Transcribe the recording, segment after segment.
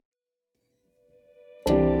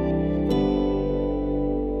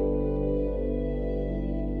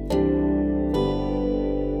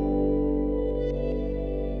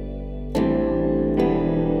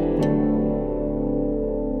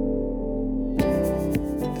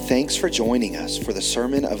Thanks for joining us for the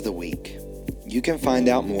Sermon of the Week. You can find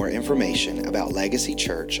out more information about Legacy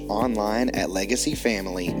Church online at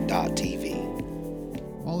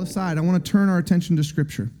legacyfamily.tv. All aside, I want to turn our attention to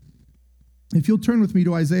Scripture. If you'll turn with me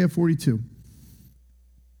to Isaiah 42.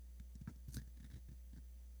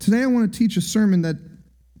 Today I want to teach a sermon that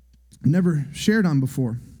I've never shared on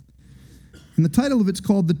before. And the title of it's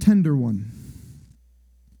called The Tender One.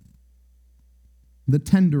 The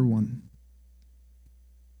Tender One.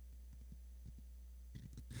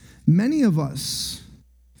 Many of us,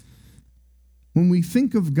 when we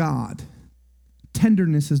think of God,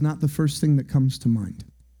 tenderness is not the first thing that comes to mind.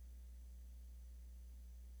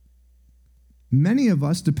 Many of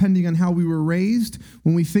us, depending on how we were raised,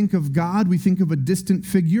 when we think of God, we think of a distant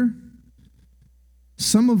figure.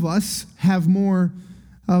 Some of us have more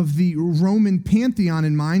of the Roman pantheon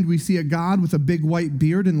in mind. We see a God with a big white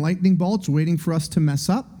beard and lightning bolts waiting for us to mess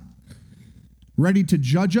up, ready to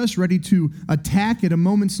judge us, ready to attack at a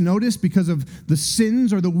moment's notice because of the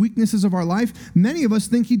sins or the weaknesses of our life. Many of us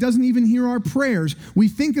think he doesn't even hear our prayers. We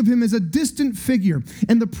think of him as a distant figure.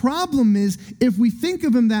 And the problem is, if we think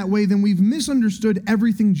of him that way, then we've misunderstood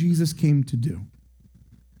everything Jesus came to do.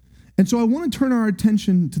 And so I want to turn our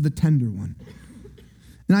attention to the tender one.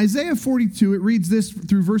 In Isaiah 42, it reads this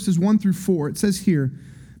through verses 1 through 4. It says here,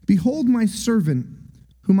 "Behold my servant,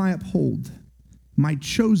 whom I uphold, my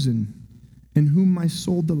chosen, in whom my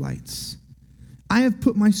soul delights. I have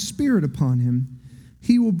put my spirit upon him.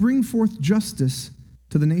 He will bring forth justice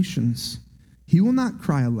to the nations. He will not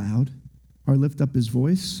cry aloud, or lift up his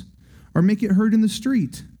voice, or make it heard in the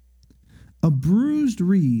street. A bruised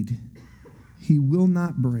reed he will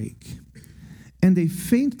not break, and a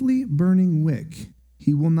faintly burning wick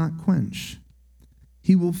he will not quench.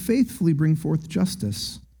 He will faithfully bring forth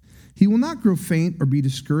justice. He will not grow faint or be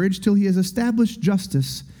discouraged till he has established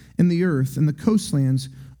justice in the earth, and the coastlands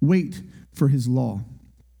wait for his law.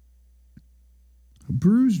 A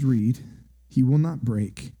bruised reed he will not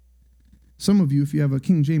break. Some of you, if you have a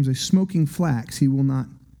King James, a smoking flax he will not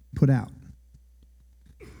put out."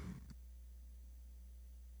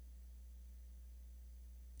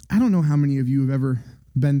 I don't know how many of you have ever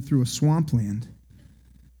been through a swampland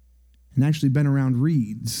and actually been around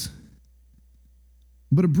reeds.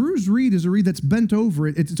 But a bruised reed is a reed that's bent over.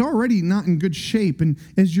 It's already not in good shape. And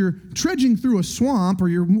as you're trudging through a swamp or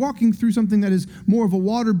you're walking through something that is more of a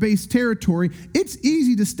water-based territory, it's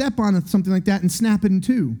easy to step on something like that and snap it in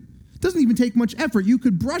two. It doesn't even take much effort. You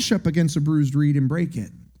could brush up against a bruised reed and break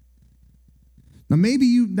it. Now,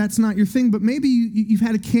 maybe that's not your thing, but maybe you've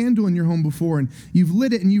had a candle in your home before and you've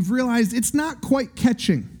lit it and you've realized it's not quite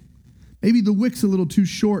catching. Maybe the wick's a little too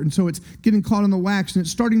short, and so it's getting caught on the wax and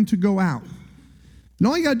it's starting to go out. And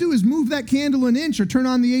all you got to do is move that candle an inch or turn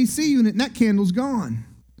on the AC unit, and that candle's gone.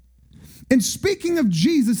 And speaking of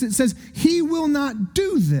Jesus, it says, he will not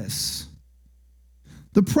do this.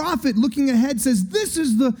 The prophet looking ahead says, this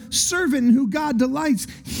is the servant in who God delights.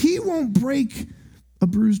 He won't break a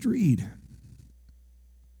bruised reed.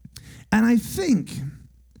 And I think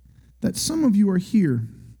that some of you are here,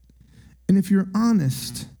 and if you're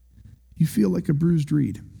honest, you feel like a bruised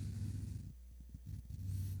reed.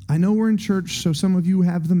 I know we're in church, so some of you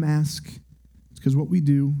have the mask. It's because what we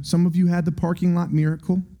do. Some of you had the parking lot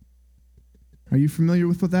miracle. Are you familiar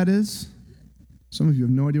with what that is? Some of you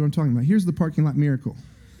have no idea what I'm talking about. Here's the parking lot miracle.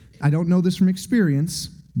 I don't know this from experience,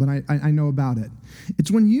 but I know about it.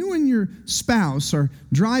 It's when you and your spouse are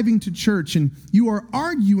driving to church and you are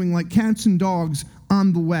arguing like cats and dogs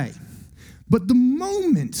on the way. But the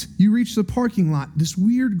moment you reach the parking lot, this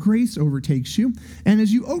weird grace overtakes you. And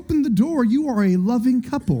as you open the door, you are a loving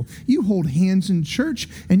couple. You hold hands in church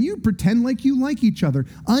and you pretend like you like each other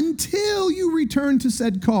until you return to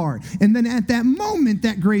said car. And then at that moment,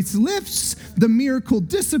 that grace lifts, the miracle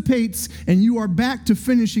dissipates, and you are back to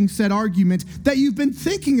finishing said argument that you've been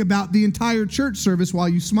thinking about the entire church service while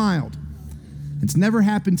you smiled. It's never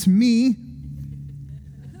happened to me.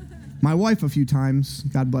 My wife a few times,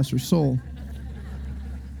 God bless her soul.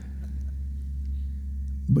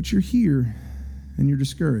 But you're here and you're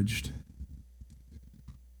discouraged.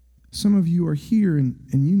 Some of you are here and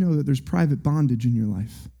you know that there's private bondage in your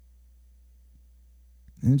life.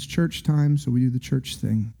 And it's church time, so we do the church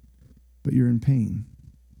thing, but you're in pain.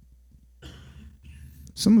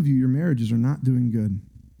 Some of you, your marriages are not doing good.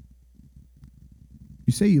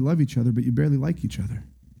 You say you love each other, but you barely like each other.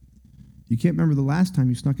 You can't remember the last time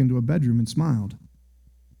you snuck into a bedroom and smiled.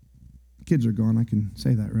 Kids are gone, I can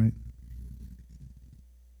say that, right?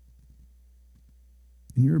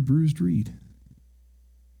 And you're a bruised reed.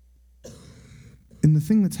 And the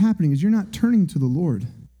thing that's happening is you're not turning to the Lord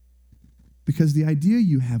because the idea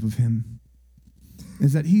you have of him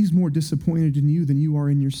is that he's more disappointed in you than you are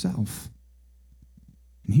in yourself.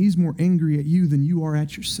 And he's more angry at you than you are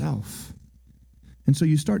at yourself. And so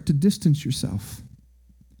you start to distance yourself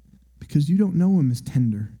because you don't know him as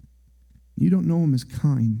tender. You don't know him as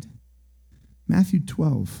kind. Matthew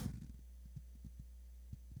 12.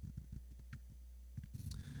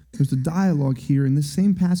 There's a dialogue here, and this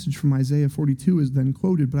same passage from Isaiah 42 is then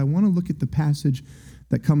quoted, but I want to look at the passage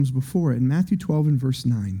that comes before it in Matthew 12 and verse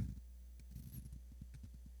 9.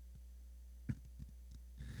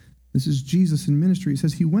 This is Jesus in ministry. It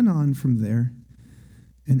says, he went on from there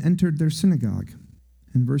and entered their synagogue.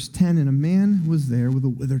 In verse 10, and a man was there with a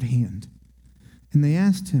withered hand. And they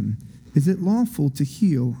asked him, is it lawful to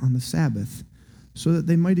heal on the Sabbath? So that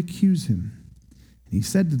they might accuse him. And he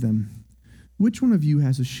said to them, which one of you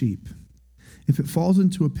has a sheep? If it falls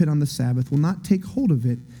into a pit on the Sabbath, will not take hold of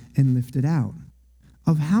it and lift it out?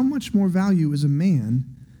 Of how much more value is a man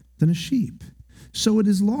than a sheep? So it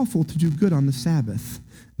is lawful to do good on the Sabbath.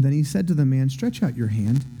 Then he said to the man, stretch out your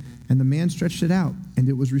hand. And the man stretched it out, and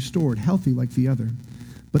it was restored, healthy like the other.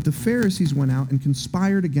 But the Pharisees went out and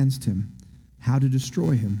conspired against him, how to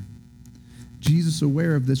destroy him. Jesus,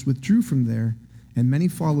 aware of this, withdrew from there, and many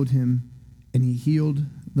followed him, and he healed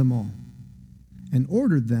them all, and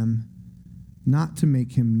ordered them not to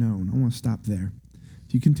make him known. I want to stop there.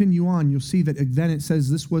 If you continue on, you'll see that then it says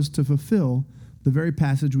this was to fulfill the very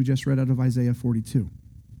passage we just read out of Isaiah 42.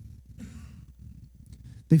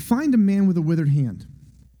 They find a man with a withered hand.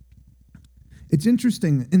 It's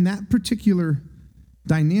interesting, in that particular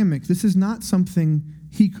dynamic, this is not something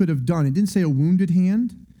he could have done. It didn't say a wounded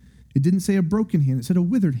hand. It didn't say a broken hand. It said a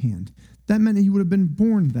withered hand. That meant that he would have been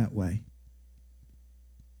born that way.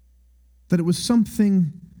 That it was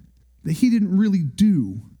something that he didn't really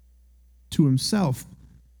do to himself,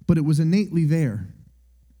 but it was innately there.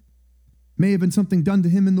 May have been something done to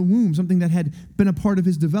him in the womb, something that had been a part of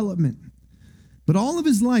his development. But all of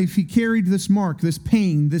his life, he carried this mark, this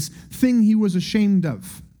pain, this thing he was ashamed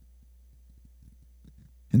of.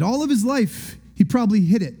 And all of his life, he probably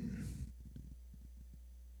hid it.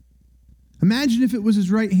 Imagine if it was his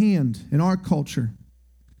right hand in our culture.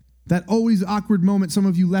 That always awkward moment some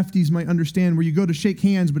of you lefties might understand where you go to shake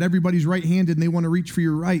hands, but everybody's right-handed and they want to reach for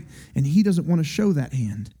your right, and he doesn't want to show that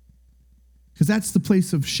hand. Because that's the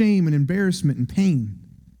place of shame and embarrassment and pain.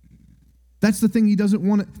 That's the thing he doesn't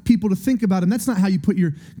want people to think about him. That's not how you put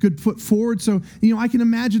your good foot forward. So, I can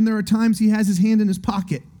imagine there are times he has his hand in his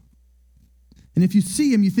pocket. And if you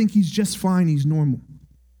see him, you think he's just fine, he's normal.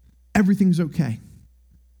 Everything's okay.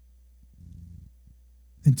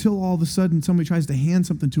 Until all of a sudden somebody tries to hand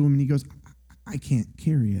something to him and he goes, I can't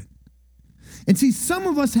carry it. And see, some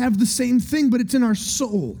of us have the same thing, but it's in our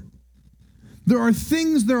soul. There are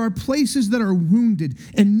things, there are places that are wounded,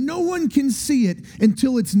 and no one can see it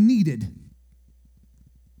until it's needed.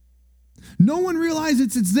 No one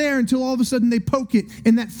realizes it's there until all of a sudden they poke it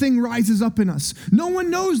and that thing rises up in us. No one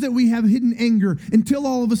knows that we have hidden anger until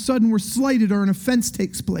all of a sudden we're slighted or an offense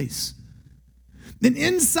takes place. And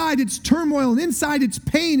inside it's turmoil and inside it's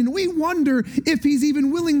pain, and we wonder if he's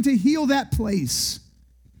even willing to heal that place.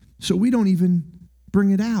 So we don't even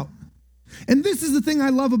bring it out. And this is the thing I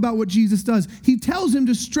love about what Jesus does. He tells him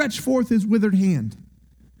to stretch forth his withered hand.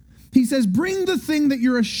 He says, bring the thing that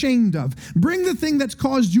you're ashamed of. Bring the thing that's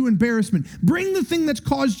caused you embarrassment. Bring the thing that's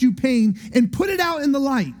caused you pain and put it out in the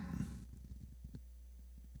light.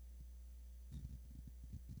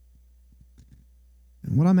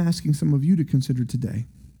 And what I'm asking some of you to consider today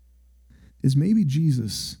is maybe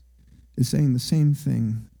Jesus is saying the same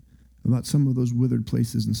thing about some of those withered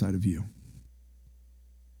places inside of you.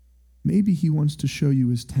 Maybe he wants to show you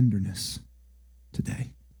his tenderness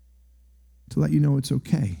today, to let you know it's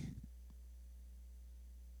okay,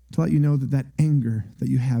 to let you know that anger that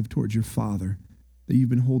you have towards your father, that you've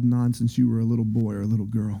been holding on since you were a little boy or a little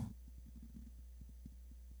girl,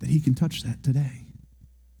 that he can touch that today.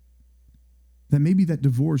 That maybe that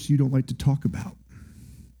divorce you don't like to talk about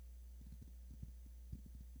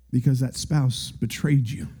because that spouse betrayed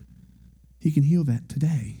you. He can heal that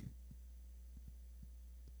today.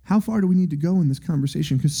 How far do we need to go in this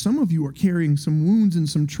conversation? Because some of you are carrying some wounds and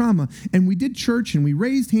some trauma, and we did church and we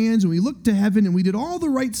raised hands and we looked to heaven and we did all the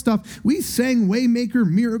right stuff. We sang Waymaker,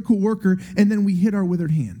 Miracle Worker, and then we hit our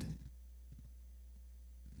withered hand.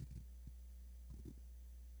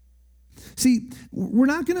 See, we're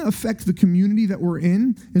not going to affect the community that we're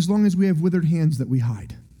in as long as we have withered hands that we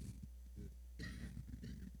hide.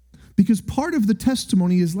 Because part of the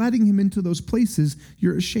testimony is letting him into those places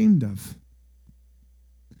you're ashamed of.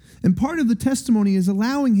 And part of the testimony is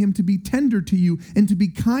allowing him to be tender to you and to be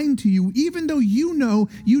kind to you, even though you know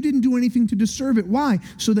you didn't do anything to deserve it. Why?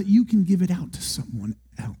 So that you can give it out to someone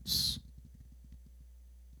else.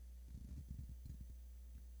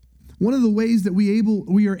 One of the ways that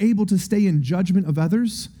we are able to stay in judgment of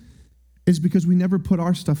others is because we never put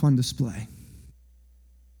our stuff on display.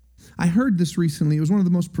 I heard this recently. It was one of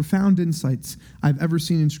the most profound insights I've ever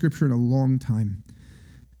seen in Scripture in a long time.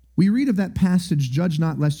 We read of that passage, judge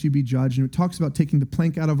not lest you be judged, and it talks about taking the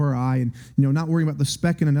plank out of our eye and not worrying about the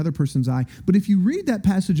speck in another person's eye. But if you read that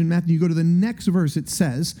passage in Matthew, you go to the next verse, it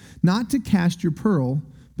says, not to cast your pearl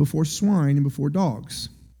before swine and before dogs.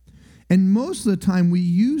 And most of the time, we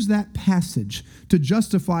use that passage to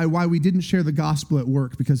justify why we didn't share the gospel at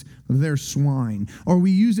work because they're swine. Or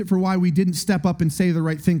we use it for why we didn't step up and say the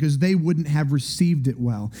right thing because they wouldn't have received it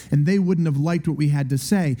well. And they wouldn't have liked what we had to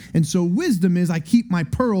say. And so wisdom is I keep my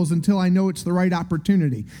pearls until I know it's the right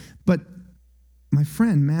opportunity. But my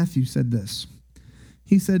friend Matthew said this.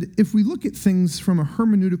 He said, if we look at things from a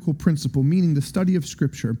hermeneutical principle, meaning the study of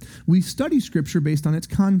Scripture, we study Scripture based on its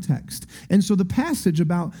context. And so the passage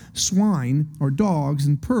about swine or dogs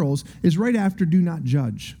and pearls is right after do not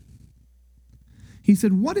judge. He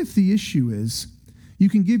said, what if the issue is you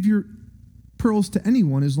can give your pearls to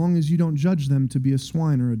anyone as long as you don't judge them to be a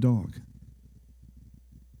swine or a dog?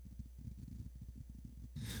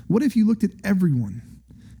 What if you looked at everyone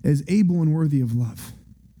as able and worthy of love?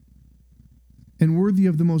 And worthy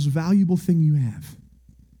of the most valuable thing you have?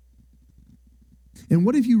 And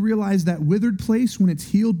what if you realize that withered place, when it's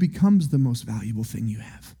healed, becomes the most valuable thing you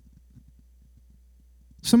have?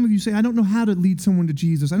 Some of you say, I don't know how to lead someone to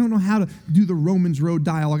Jesus. I don't know how to do the Romans Road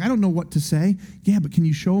dialogue. I don't know what to say. Yeah, but can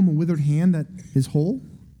you show them a withered hand that is whole?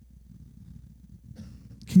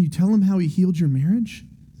 Can you tell them how he healed your marriage?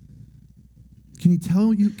 Can you tell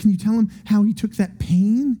them how he took that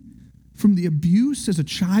pain from the abuse as a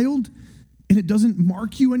child and it doesn't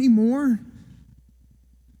mark you anymore?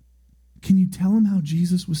 Can you tell him how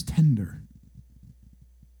Jesus was tender?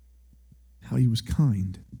 How he was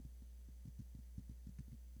kind?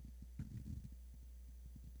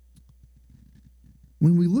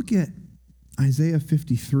 When we look at Isaiah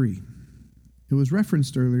 53, it was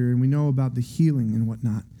referenced earlier, and we know about the healing and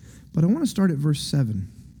whatnot. But I want to start at verse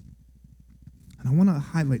 7. And I want to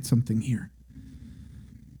highlight something here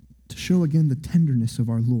to show again the tenderness of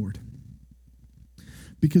our Lord.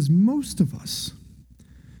 Because most of us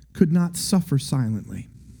could not suffer silently,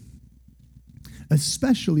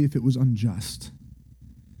 especially if it was unjust.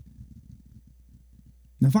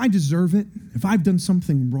 Now, if I deserve it, if I've done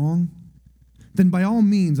something wrong, then by all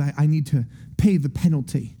means, I need to pay the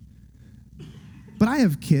penalty. But I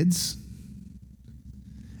have kids,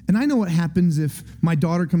 and I know what happens if my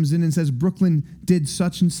daughter comes in and says, Brooklyn did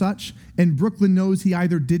such and such, and Brooklyn knows he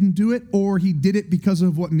either didn't do it or he did it because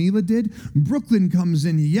of what Mila did. Brooklyn comes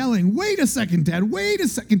in yelling, wait a second, Dad, wait a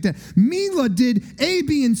second, Dad. Mila did A,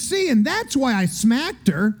 B, and C, and that's why I smacked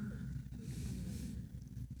her.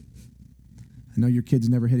 I know your kids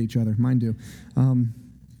never hit each other. Mine do.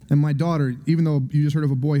 And my daughter, even though you just heard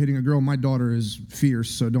of a boy hitting a girl, my daughter is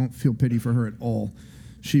fierce, so don't feel pity for her at all.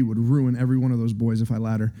 She would ruin every one of those boys if I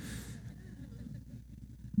allowed her.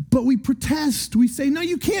 But we protest. We say, no,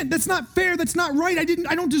 you can't. That's not fair. That's not right. I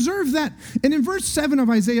don't deserve that. And in verse 7 of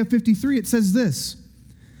Isaiah 53, it says this: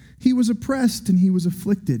 he was oppressed and he was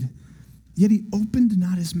afflicted, yet he opened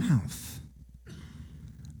not his mouth.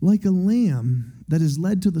 Like a lamb that is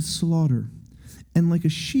led to the slaughter, and like a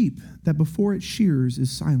sheep that before its shearers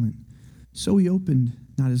is silent, so he opened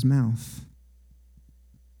not his mouth.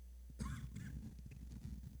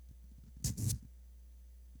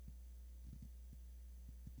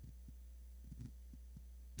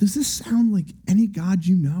 Does this sound like any God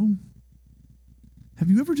you know? Have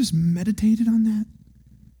you ever just meditated on that?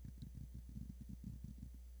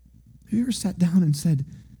 Have you ever sat down and said,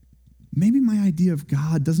 maybe my idea of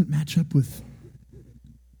God doesn't match up with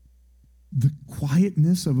the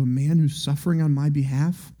quietness of a man who's suffering on my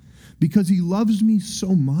behalf because he loves me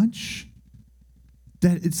so much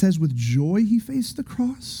that it says with joy he faced the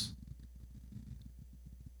cross?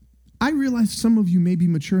 I realize some of you may be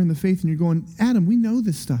mature in the faith and you're going, Adam, we know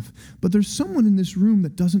this stuff, but there's someone in this room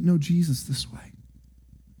that doesn't know Jesus this way.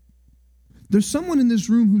 There's someone in this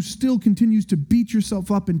room who still continues to beat yourself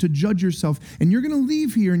up and to judge yourself, and you're going to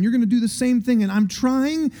leave here and you're going to do the same thing, and I'm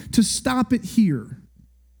trying to stop it here.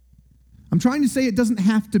 I'm trying to say it doesn't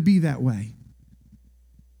have to be that way.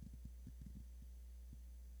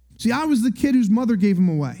 See, I was the kid whose mother gave him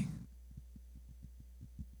away.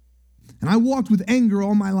 And I walked with anger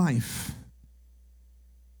all my life.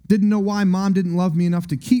 Didn't know why mom didn't love me enough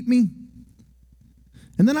to keep me.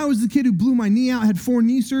 And then I was the kid who blew my knee out, had 4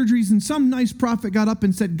 knee surgeries, and some nice prophet got up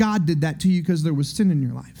and said, God did that to you because there was sin in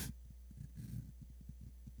your life.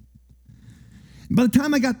 By the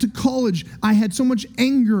time I got to college, I had so much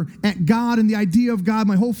anger at God and the idea of God.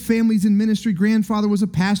 My whole family's in ministry. Grandfather was a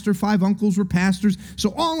pastor. 5 uncles were pastors.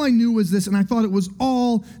 So all I knew was this, and I thought it was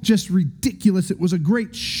all just ridiculous. It was a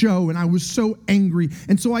great show, and I was so angry.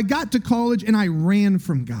 And so I got to college, and I ran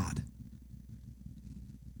from God.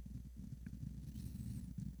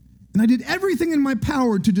 And I did everything in my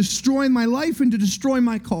power to destroy my life and to destroy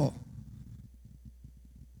my call.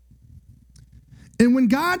 And when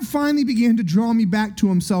God finally began to draw me back to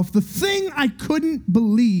himself, the thing I couldn't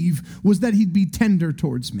believe was that he'd be tender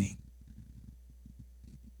towards me.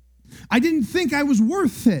 I didn't think I was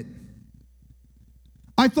worth it.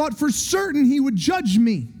 I thought for certain he would judge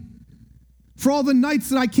me for all the nights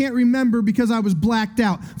that I can't remember because I was blacked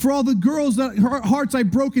out, for all the girls that hearts I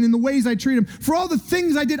broken in the ways I treated them, for all the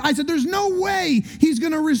things I did. I said, there's no way he's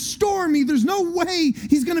going to restore me. There's no way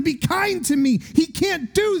he's going to be kind to me. He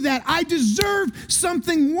can't do that. I deserve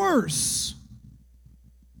something worse.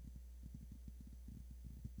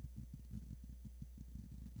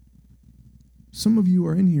 Some of you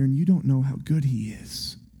are in here and you don't know how good he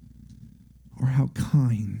is, or how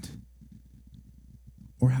kind,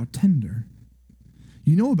 or how tender.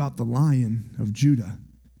 You know about the Lion of Judah.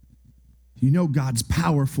 You know God's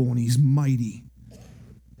powerful and he's mighty.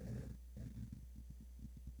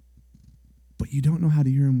 But you don't know how to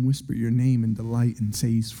hear him whisper your name in delight and say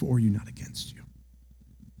he's for you, not against you.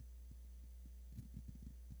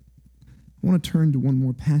 I want to turn to one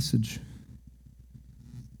more passage.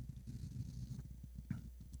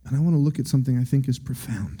 And I want to look at something I think is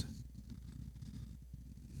profound.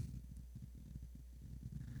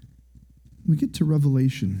 We get to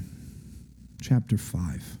Revelation chapter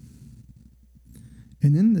 5.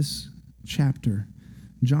 And in this chapter,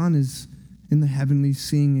 John is in the heavenlies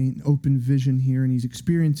seeing an open vision here, and he's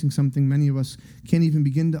experiencing something many of us can't even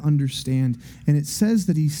begin to understand. And it says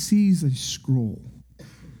that he sees a scroll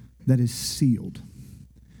that is sealed.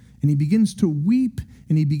 And he begins to weep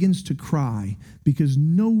and he begins to cry because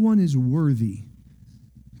no one is worthy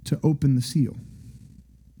to open the seal.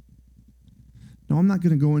 Now, I'm not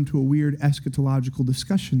going to go into a weird eschatological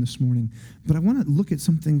discussion this morning, but I want to look at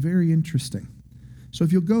something very interesting. So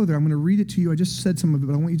if you'll go there, I'm going to read it to you. I just said some of it,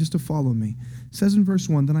 but I want you just to follow me. It says in verse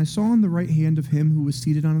 1, Then I saw on the right hand of him who was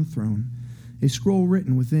seated on the throne a scroll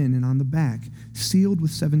written within and on the back, sealed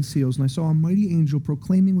with 7 seals. And I saw a mighty angel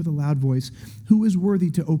proclaiming with a loud voice, Who is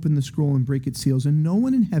worthy to open the scroll and break its seals? And no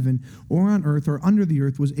one in heaven or on earth or under the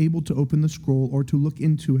earth was able to open the scroll or to look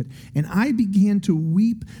into it. And I began to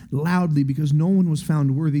weep loudly because no one was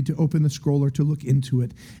found worthy to open the scroll or to look into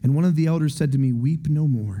it. And one of the elders said to me, Weep no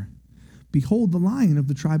more. Behold, the Lion of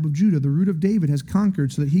the tribe of Judah, the root of David, has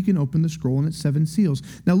conquered so that he can open the scroll and its 7 seals.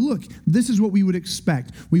 Now look, this is what we would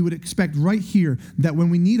expect. We would expect right here that when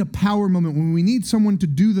we need a power moment, when we need someone to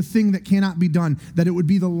do the thing that cannot be done, that it would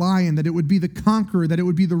be the Lion, that it would be the conqueror, that it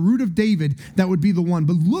would be the root of David, that would be the one.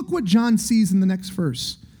 But look what John sees in the next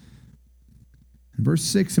verse. In verse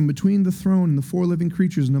 6, And between the throne and the 4 living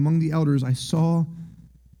creatures and among the elders, I saw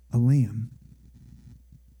a lamb,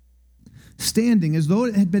 standing as though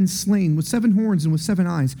it had been slain, with 7 horns and with 7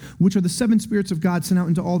 eyes, which are the 7 spirits of God sent out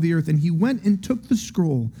into all the earth. And he went and took the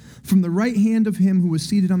scroll from the right hand of him who was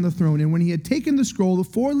seated on the throne. And when he had taken the scroll, the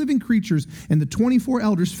 4 living creatures and the 24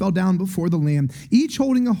 elders fell down before the Lamb, each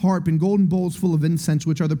holding a harp and golden bowls full of incense,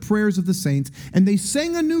 which are the prayers of the saints. And they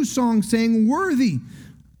sang a new song, saying, Worthy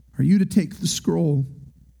are you to take the scroll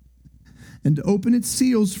and to open its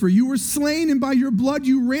seals, for you were slain, and by your blood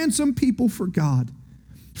you ransomed people for God,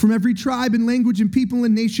 from every tribe and language and people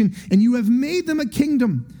and nation, and you have made them a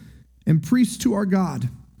kingdom and priests to our God,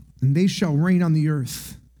 and they shall reign on the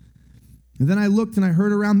earth. And then I looked, and I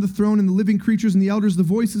heard around the throne and the living creatures and the elders the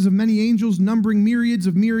voices of many angels, numbering myriads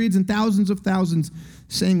of myriads and thousands of thousands,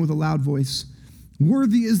 saying with a loud voice,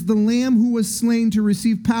 Worthy is the Lamb who was slain to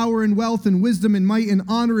receive power and wealth and wisdom and might and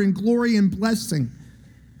honor and glory and blessing.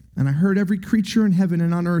 And I heard every creature in heaven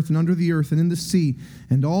and on earth and under the earth and in the sea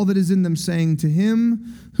and all that is in them saying, To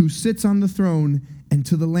him who sits on the throne and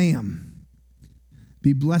to the Lamb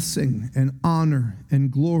be blessing and honor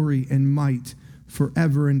and glory and might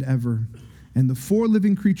forever and ever. And the 4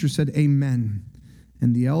 living creatures said, Amen.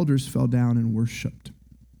 And the elders fell down and worshiped.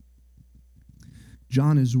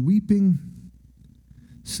 John is weeping,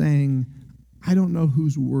 saying, I don't know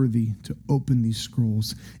who's worthy to open these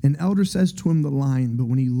scrolls. An elder says to him, the Lion, but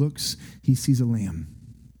when he looks, he sees a lamb.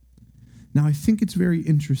 Now, I think it's very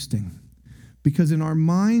interesting Because in our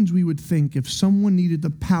minds, we would think if someone needed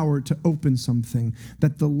the power to open something,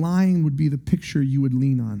 that the lion would be the picture you would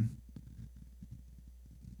lean on.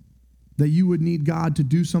 That you would need God to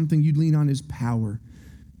do something, you'd lean on his power.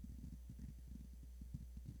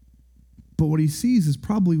 But what he sees is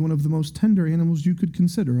probably one of the most tender animals you could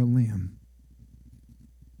consider, a lamb.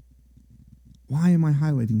 Why am I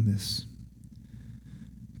highlighting this?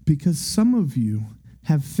 Because some of you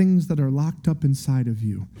have things that are locked up inside of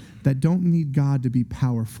you that don't need God to be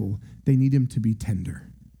powerful. They need him to be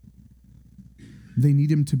tender. They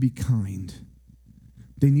need him to be kind.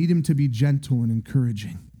 They need him to be gentle and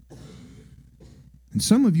encouraging. And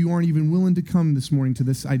some of you aren't even willing to come this morning to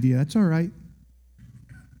this idea. That's all right.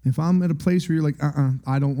 If I'm at a place where you're like,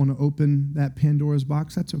 I don't want to open that Pandora's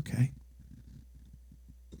box, that's okay.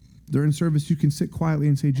 During service, you can sit quietly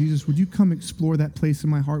and say, Jesus, would you come explore that place in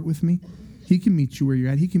my heart with me? He can meet you where you're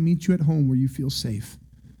at. He can meet you at home where you feel safe.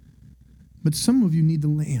 But some of you need the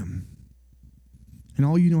lamb. And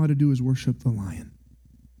all you know how to do is worship the lion.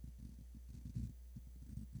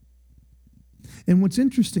 And what's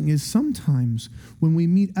interesting is sometimes when we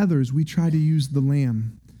meet others, we try to use the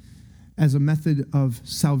lamb as a method of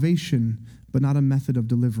salvation, but not a method of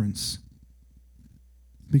deliverance.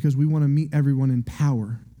 Because we want to meet everyone in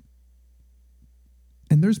power.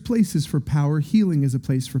 And there's places for power. Healing is a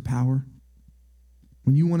place for power.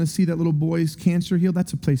 When you want to see that little boy's cancer healed,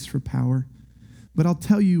 that's a place for power. But I'll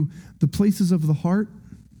tell you, the places of the heart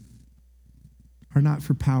are not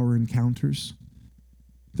for power encounters.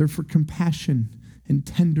 They're for compassion and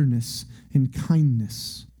tenderness and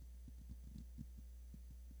kindness.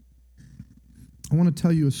 I want to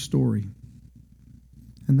tell you a story,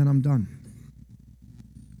 and then I'm done.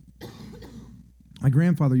 My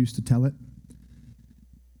grandfather used to tell it,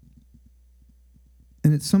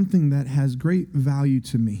 and it's something that has great value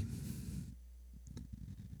to me.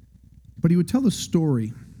 But he would tell the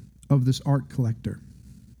story of this art collector.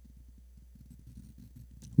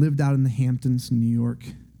 Lived out in the Hamptons in New York.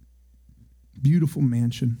 Beautiful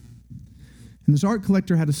mansion. And this art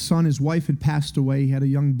collector had a son. His wife had passed away. He had a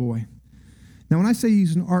young boy. Now, when I say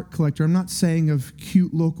he's an art collector, I'm not saying of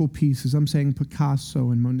cute local pieces. I'm saying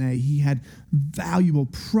Picasso and Monet. He had valuable,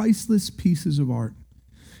 priceless pieces of art.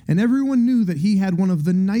 And everyone knew that he had one of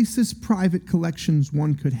the nicest private collections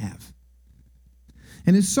one could have.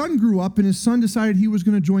 And his son grew up, and his son decided he was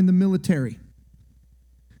going to join the military.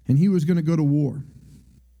 And he was going to go to war.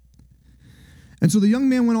 And so the young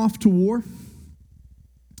man went off to war,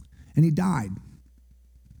 and he died.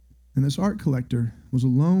 And this art collector was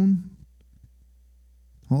alone.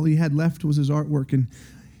 All he had left was his artwork, and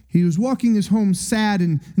he was walking his home sad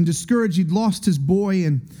and discouraged. He'd lost his boy,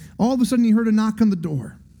 and all of a sudden he heard a knock on the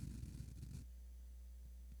door.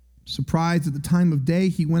 Surprised at the time of day,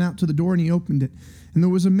 he went out to the door and he opened it. And there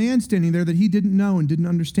was a man standing there that he didn't know and didn't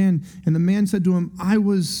understand. And the man said to him, I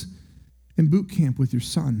was in boot camp with your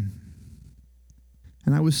son.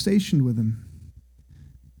 And I was stationed with him.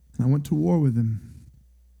 And I went to war with him.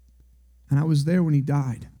 And I was there when he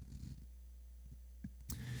died.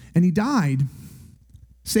 And he died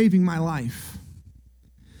saving my life.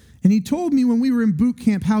 And he told me when we were in boot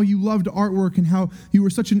camp how you loved artwork and how you were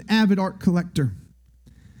such an avid art collector.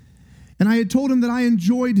 And I had told him that I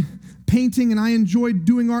enjoyed painting and I enjoyed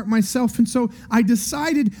doing art myself. And so I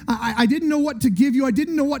decided I didn't know what to give you. I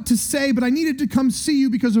didn't know what to say, but I needed to come see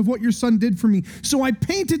you because of what your son did for me. So I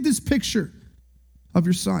painted this picture of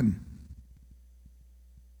your son.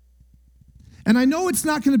 And I know it's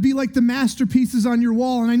not going to be like the masterpieces on your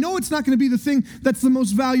wall, and I know it's not going to be the thing that's the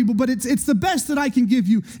most valuable, but it's the best that I can give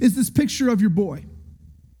you is this picture of your boy.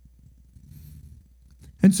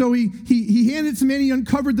 And so he handed it to me, and he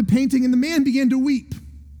uncovered the painting, and the man began to weep.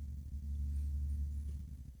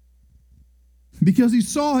 Because he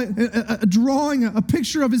saw a drawing, a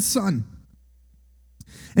picture of his son.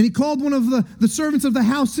 And he called one of the servants of the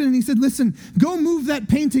house in, and he said, listen, go move that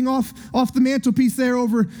painting off the mantelpiece there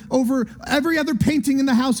over every other painting in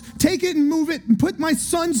the house. Take it and move it and put my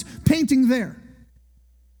son's painting there.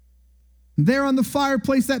 And there on the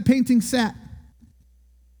fireplace, that painting sat.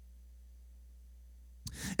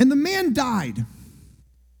 And the man died.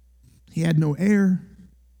 He had no heir.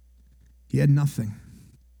 He had nothing.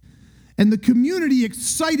 And the community,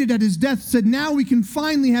 excited at his death, said, now we can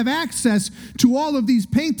finally have access to all of these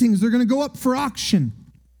paintings. They're going to go up for auction.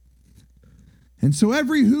 And so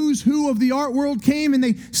every who's who of the art world came, and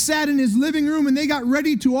they sat in his living room, and they got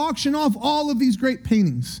ready to auction off all of these great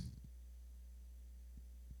paintings.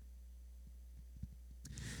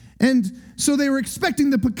 And so they were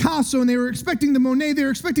expecting the Picasso, and they were expecting the Monet. They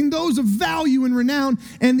were expecting those of value and renown.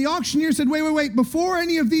 And the auctioneer said, wait, before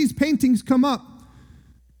any of these paintings come up,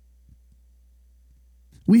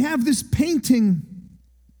 we have this painting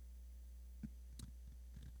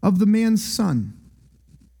of the man's son.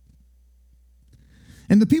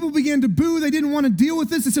 And the people began to boo. They didn't want to deal with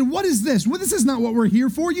this. They said, what is this? Well, this is not what we're here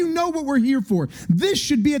for. You know what we're here for. This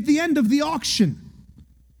should be at the end of the auction.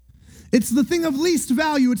 It's the thing of least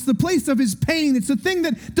value. It's the place of his pain. It's the thing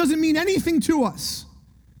that doesn't mean anything to us.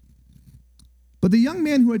 But the young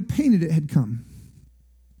man who had painted it had come.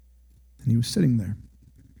 And he was sitting there.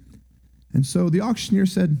 And so the auctioneer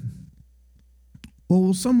said, well,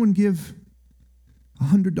 will someone give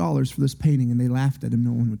 $100 for this painting? And they laughed at him.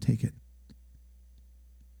 No one would take it.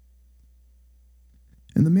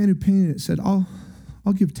 And the man who painted it said, I'll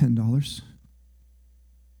give $10.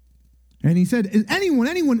 And he said, is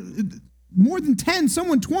anyone, more than 10,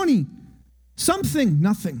 someone 20, something,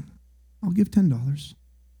 nothing. I'll give $10.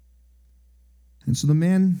 And so the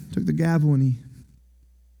man took the gavel and he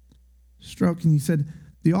struck and he said,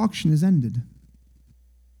 the auction is ended.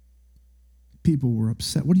 People were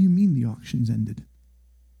upset. What do you mean the auction's ended?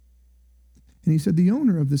 And he said, the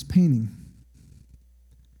owner of this painting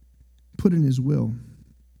put in his will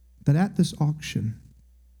that at this auction,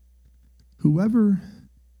 whoever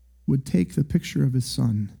would take the picture of his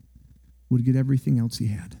son would get everything else he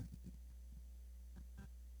had.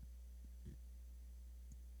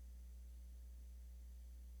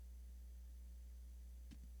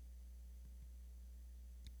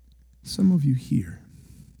 Some of you here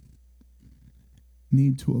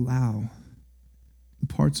need to allow the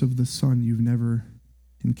parts of the son you've never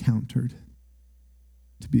encountered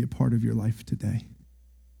to be a part of your life today.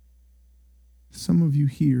 Some of you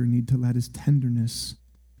here need to let his tenderness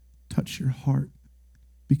touch your heart,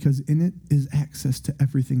 because in it is access to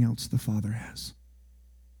everything else the Father has.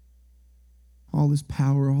 All his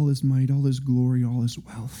power, all his might, all his glory, all his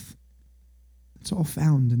wealth. It's all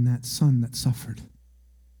found in that son that suffered.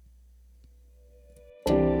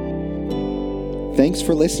 Thanks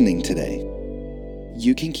for listening today.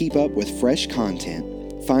 You can keep up with fresh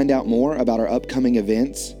content, find out more about our upcoming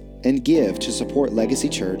events, and give to support Legacy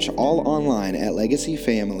Church all online at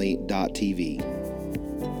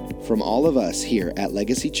legacyfamily.tv. From all of us here at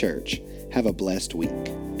Legacy Church, have a blessed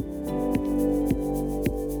week.